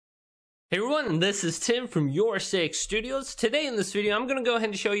Hey everyone, this is Tim from YourSixStudios. Today in this video, I'm going to go ahead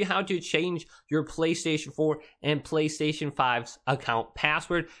and show you how to change your PlayStation 4 and PlayStation 5's account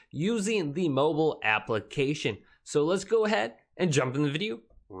password using the mobile application. So let's go ahead and jump in the video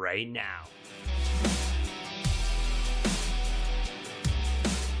right now.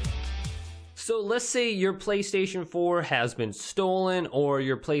 So let's say your PlayStation 4 has been stolen or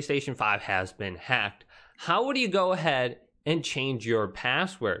your PlayStation 5 has been hacked. How would you go ahead and change your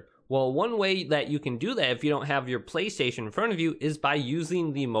password? Well, one way that you can do that if you don't have your PlayStation in front of you is by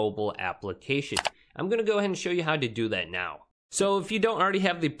using the mobile application. I'm going to go ahead and show you how to do that now. So if you don't already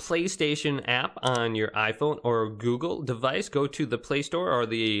have the PlayStation app on your iPhone or Google device, go to the Play Store or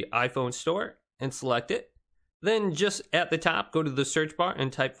the iPhone Store and select it. Then just at the top, go to the search bar and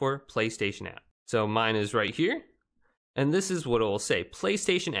type for PlayStation app. So mine is right here. And this is what it will say,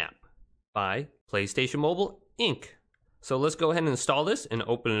 PlayStation app by PlayStation Mobile Inc. So let's go ahead and install this and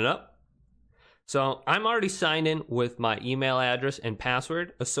open it up. So I'm already signed in with my email address and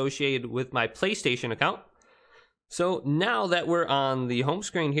password associated with my PlayStation account. So now that we're on the home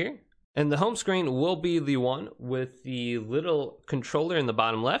screen here, and the home screen will be the one with the little controller in the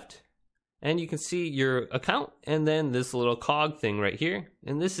bottom left. And you can see your account and then this little cog thing right here.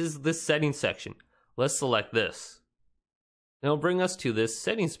 And this is the settings section. Let's select this. It'll bring us to this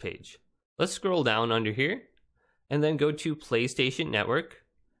settings page. Let's scroll down under here and then go to PlayStation Network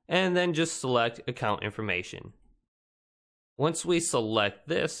and then just select account information. Once we select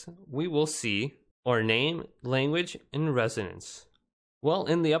this, we will see our name, language, and residence. Well,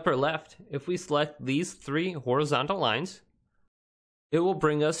 in the upper left, if we select these three horizontal lines, it will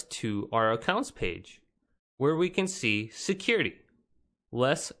bring us to our accounts page where we can see security.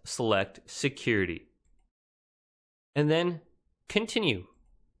 Let's select security and then continue.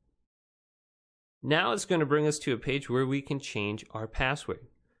 Now it's going to bring us to a page where we can change our password.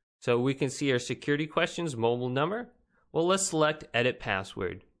 So we can see our security questions, mobile number. Well, let's select edit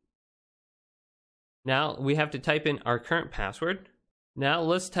password. Now we have to type in our current password. Now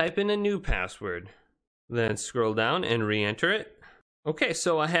let's type in a new password. Then scroll down and re-enter it. Okay,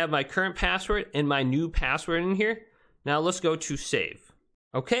 so I have my current password and my new password in here. Now let's go to save.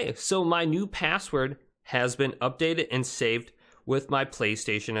 Okay, so my new password has been updated and saved with my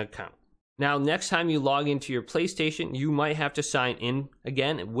PlayStation account. Now, next time you log into your PlayStation, you might have to sign in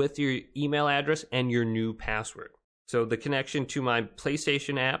again with your email address and your new password. So the connection to my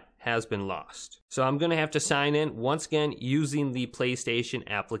PlayStation app has been lost. So I'm going to have to sign in once again using the PlayStation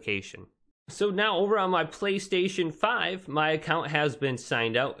application. So now over on my PlayStation 5, my account has been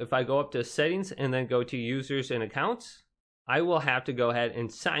signed out. If I go up to settings and then go to users and accounts, I will have to go ahead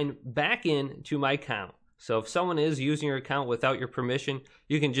and sign back in to my account. So if someone is using your account without your permission,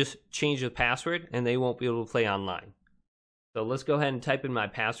 you can just change the password and they won't be able to play online. So let's go ahead and type in my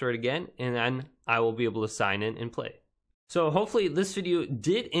password again and then I will be able to sign in and play. So hopefully this video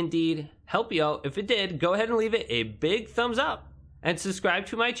did indeed help you out. If it did, go ahead and leave it a big thumbs up and subscribe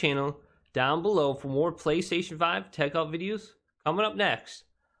to my channel down below for more PlayStation 5 tech out videos coming up next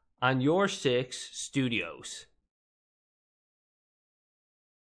on YourSixStudios.